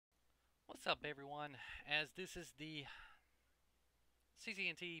What's up, everyone? As this is the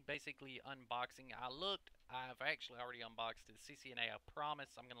CCNT basically unboxing. I've actually already unboxed the CCNA. I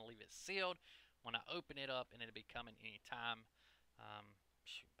promise I'm going to leave it sealed when I open it up, and it'll be coming anytime.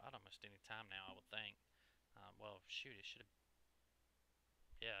 Shoot, about almost any time now, I would think. Well, shoot, it should have.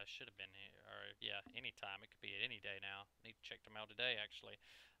 Yeah, it should have been here. Or, yeah, anytime. It could be at any day now. Need to check the mail today, actually.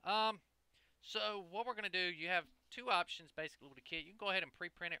 Um, So what we're going to do, you have two options basically with the kit. You can go ahead and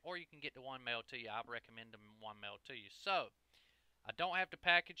pre-print it, or you can get the one mailed to you. I recommend the one mailed to you. So I don't have the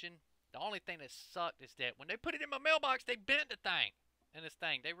packaging. The only thing that sucked is that when they put it in my mailbox, they bent the thing. And this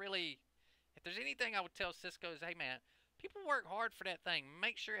thing, they really, if there's anything I would tell Cisco is, hey man, people work hard for that thing.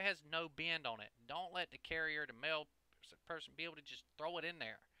 Make sure it has no bend on it. Don't let the carrier, the mail person, be able to just throw it in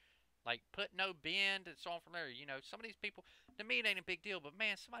there. Like, put no bend and so on from there. You know, some of these people, to me, it ain't a big deal. But,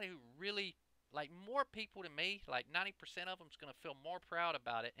 man, somebody who really, like, more people than me, like 90% of them's going to feel more proud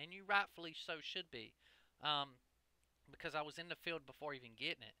about it. And you rightfully so should be. Because I was in the field before even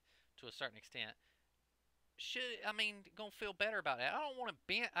getting it, to a certain extent. Going to feel better about it. I don't want to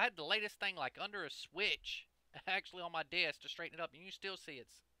bend. I had the latest thing, like, under a switch, actually on my desk to straighten it up. And you still see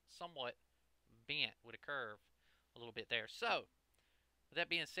it's somewhat bent with a curve a little bit there. So, with that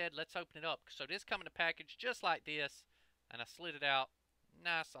being said, let's open it up. So this comes in a package just like this, and I slid it out.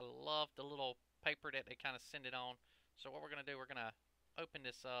 Nice. I love the little paper that they kind of send it on. So what we're going to do, we're going to open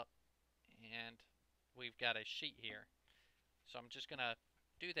this up, and we've got a sheet here. So I'm just going to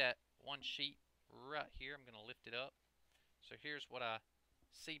do that one sheet right here. I'm going to lift it up. So here's what I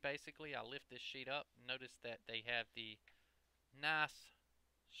see basically. I lift this sheet up. Notice that they have the nice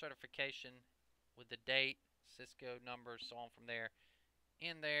certification with the date, Cisco numbers, so on from there.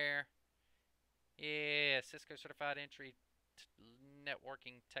 In there, yeah, Cisco Certified Entry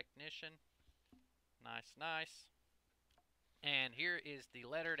Networking Technician. Nice, nice. And here is the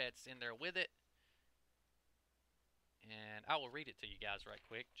letter that's in there with it. And I will read it to you guys right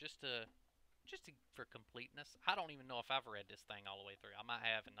quick, just for completeness. I don't even know if I've read this thing all the way through. I might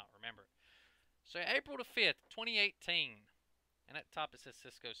have and not remember it. So April the 5th, 2018. And at the top it says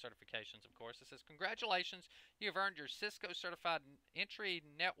Cisco certifications, of course. It says, congratulations, you have earned your Cisco Certified Entry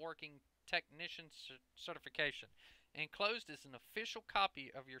Networking Technician certification. Enclosed is an official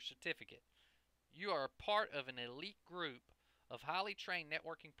copy of your certificate. You are a part of an elite group of highly trained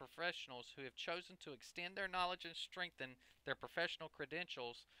networking professionals who have chosen to extend their knowledge and strengthen their professional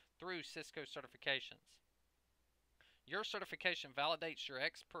credentials through Cisco certifications. Your certification validates your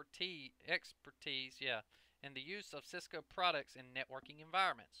expertise in the use of Cisco products in networking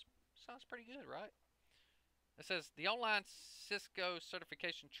environments. Sounds pretty good, right? It says the online Cisco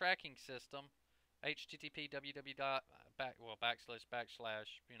certification tracking system, http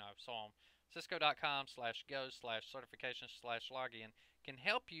so on, cisco.com/go/certification/login, can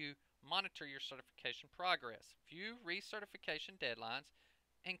help you monitor your certification progress, view recertification deadlines,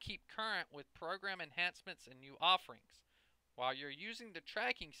 and keep current with program enhancements and new offerings. While you're using the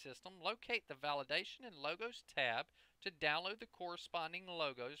tracking system, locate the Validation and Logos tab to download the corresponding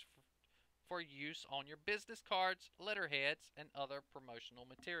logos for use on your business cards, letterheads, and other promotional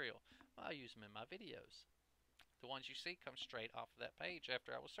material. I use them in my videos. The ones you see come straight off of that page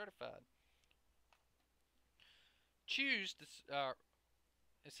after I was certified. It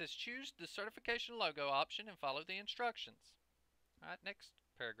says choose the certification logo option and follow the instructions. Alright, next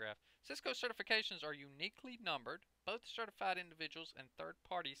paragraph. Cisco certifications are uniquely numbered. Both certified individuals and third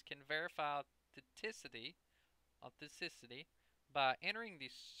parties can verify authenticity by entering the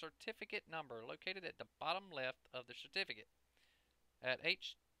certificate number located at the bottom left of the certificate at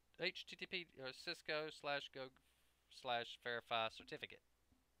http cisco/go/verify certificate.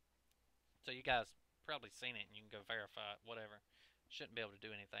 So you guys probably seen it and you can go verify it, whatever. Shouldn't be able to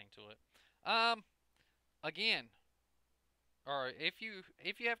do anything to it. Again, or if you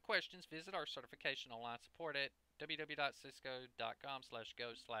have questions, visit our certification online support at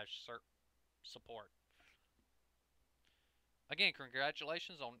www.cisco.com/go/cert-support. Again,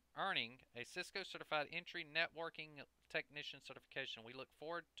 congratulations on earning a Cisco Certified Entry Networking Technician certification. We look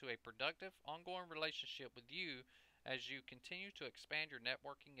forward to a productive, ongoing relationship with you as you continue to expand your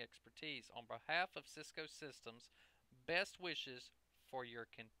networking expertise. On behalf of Cisco Systems, best wishes for your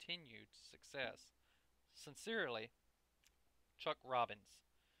continued success. Sincerely, Chuck Robbins,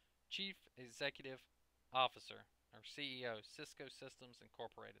 Chief Executive Officer, or CEO, Cisco Systems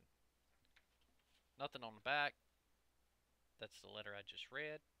Incorporated. Nothing on the back. That's the letter I just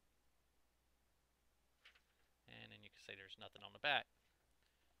read. And then you can see there's nothing on the back.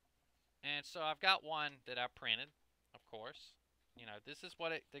 And so I've got one that I printed, of course. You know, this is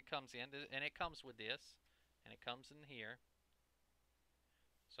what it comes in. And it comes with this. And it comes in here.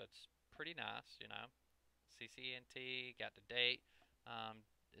 So it's pretty nice, you know. CCNT, got the date.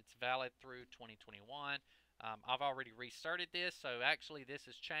 It's valid through 2021. I've already restarted this, so actually this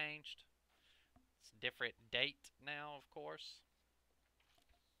has changed. It's a different date now, of course,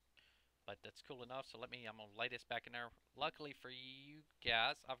 but that's cool enough. So I'm gonna lay this back in there. Luckily for you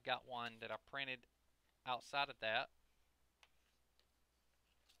guys, I've got one that I printed outside of that.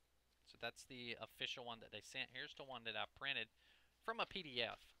 So that's the official one that they sent. Here's the one that I printed from a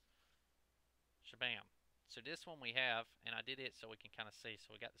PDF. Shabam. So this one we have, and I did it so we can kind of see.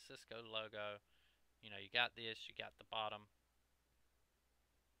 So we got the Cisco logo. You know, you got this, you got the bottom.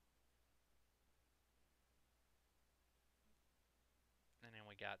 And then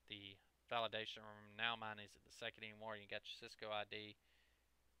we got the validation room. Now mine isn't the second anymore. You got your Cisco ID.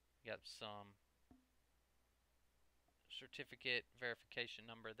 You got some certificate verification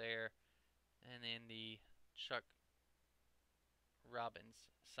number there. And then the Chuck Robbins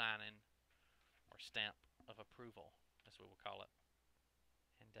sign-in or stamp of approval, as we will call it.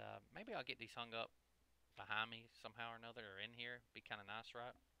 And maybe I'll get these hung up behind me somehow or another, or in here. Be kind of nice,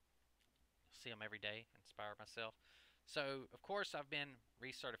 right? See them every day, inspire myself. So, of course, I've been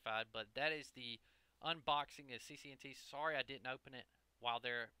recertified, but that is the unboxing of CCNT. Sorry I didn't open it while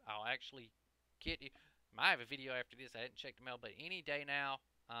there. I'll actually get it. I might have a video after this. I hadn't checked the mail, but any day now,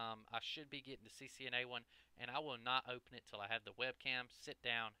 I should be getting the CCNA one, and I will not open it till I have the webcam, sit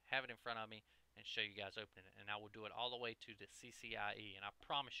down, have it in front of me, and show you guys opening it. And I will do it all the way to the CCIE, and I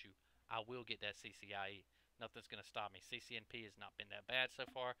promise you, I will get that CCIE. Nothing's going to stop me. CCNP has not been that bad so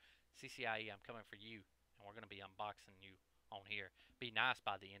far. CCIE, I'm coming for you, and we're going to be unboxing you on here. Be nice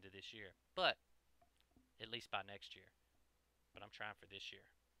by the end of this year, but at least by next year. But I'm trying for this year.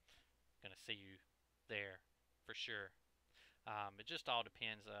 Going to see you there for sure. It just all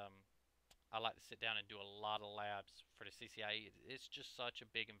depends. I like to sit down and do a lot of labs for the CCIE. It's just such a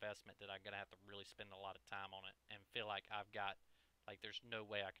big investment that I'm going to have to really spend a lot of time on it and feel like there's no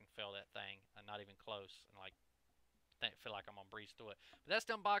way I can fail that thing. I'm not even close. And feel like I'm gonna breeze through it. But that's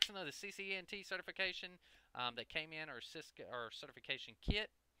the unboxing of the CCENT certification that came in, or Cisco or certification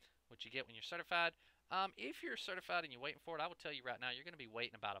kit, which you get when you're certified. If you're certified and you're waiting for it, I will tell you right now, you're going to be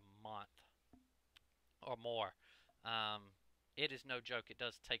waiting about a month or more. It is no joke. It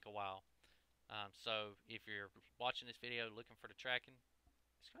does take a while. So if you're watching this video looking for the tracking,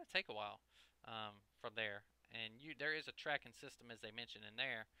 it's going to take a while from there. And there is a tracking system, as they mentioned in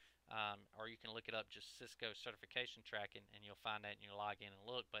there, or you can look it up, just Cisco certification tracking, and you'll find that and you'll log in and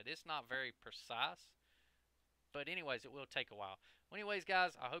look. But it's not very precise. But anyways, it will take a while. Well, anyways,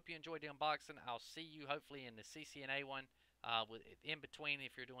 guys, I hope you enjoyed the unboxing. I'll see you hopefully in the CCNA one. In between,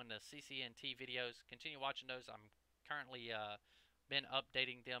 if you're doing the CCNT videos, continue watching those. I'm currently been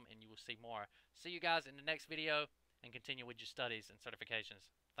updating them, and you will see more. See you guys in the next video, and continue with your studies and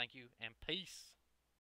certifications. Thank you, and peace.